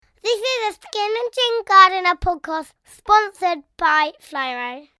Gardener podcast sponsored by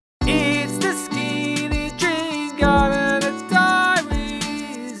Flymo. It's the Skinny Jean Gardener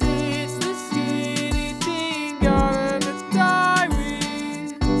Diaries. It's the Skinny Jean Gardener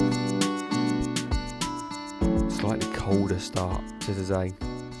Diaries. Slightly colder start to the day.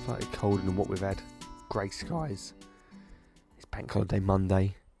 Slightly colder than what we've had. Grey skies. It's Bank Holiday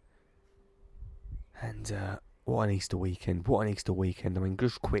Monday. And what an Easter weekend. What an Easter weekend. I mean,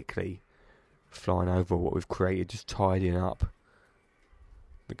 just quickly flying over what we've created, just tidying up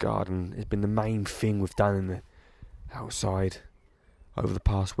the garden has been the main thing we've done in the outside over the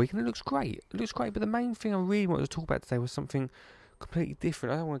past week, and it looks great. It looks great, but the main thing I really wanted to talk about today was something completely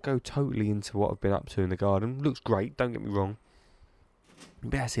different. I don't want to go totally into what I've been up to in the garden. It looks great, don't get me wrong. You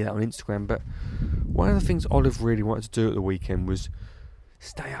better see that on Instagram, but one of the things Olive really wanted to do at the weekend was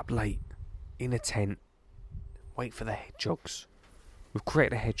stay up late in a tent, wait for the hedgehogs. We've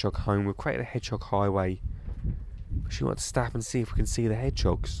created a hedgehog home, we've created a hedgehog highway. She wanted to stop and see if we can see the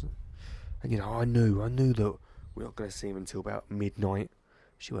hedgehogs. And I knew that we're not going to see them until about midnight.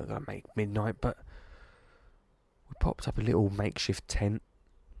 She weren't going to make midnight, but we popped up a little makeshift tent.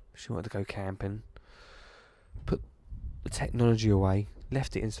 She wanted to go camping. Put the technology away,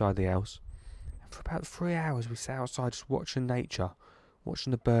 left it inside the house. And for about 3 hours we sat outside just watching nature,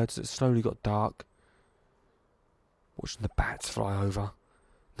 watching the birds that slowly got dark, watching the bats fly over.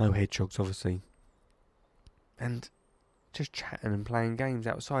 No hedgehogs, obviously. And just chatting and playing games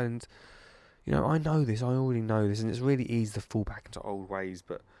outside. And, I know this, I already know this, and it's really easy to fall back into old ways,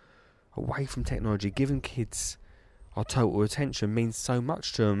 but away from technology, giving kids our total attention means so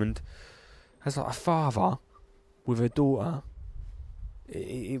much to them. And as like a father with a daughter,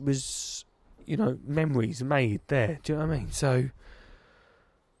 it was, memories made there. Do you know what I mean? So,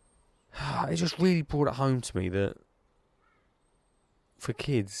 it just really brought it home to me that for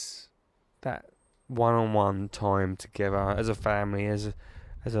kids, that one-on-one time together as a family, as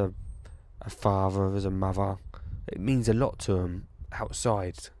a father, as a mother, it means a lot to them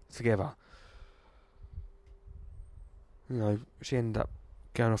outside together. She ended up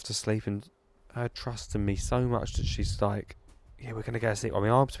going off to sleep, and her trusting me so much that she's like, yeah, we're going to go to sleep. I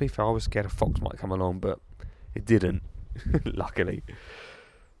mean, to be fair, I was scared a fox might come along, but it didn't, luckily.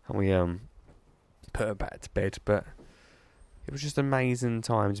 And we put her back to bed, but it was just an amazing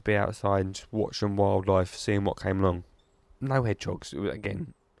time to be outside and just watching wildlife, seeing what came along. No hedgehogs.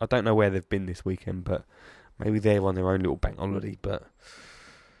 Again, I don't know where they've been this weekend, but maybe they're on their own little bank holiday. But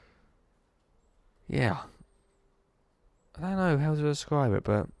yeah, I don't know how to describe it,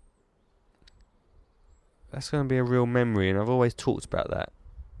 but that's going to be a real memory, and I've always talked about that.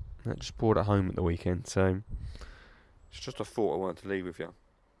 And I just brought it home at the weekend, so it's just a thought I wanted to leave with you.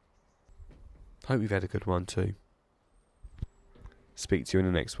 Hope you've had a good one too. Speak to you in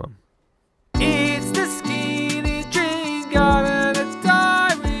the next one. It's the Skinny Jean Gardener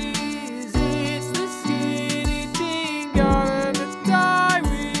Diaries. It's the Skinny Jean Gardener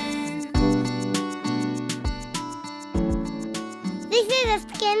Diaries. This is a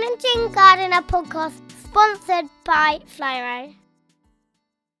Skin and Jean Gardener podcast sponsored by Flymo.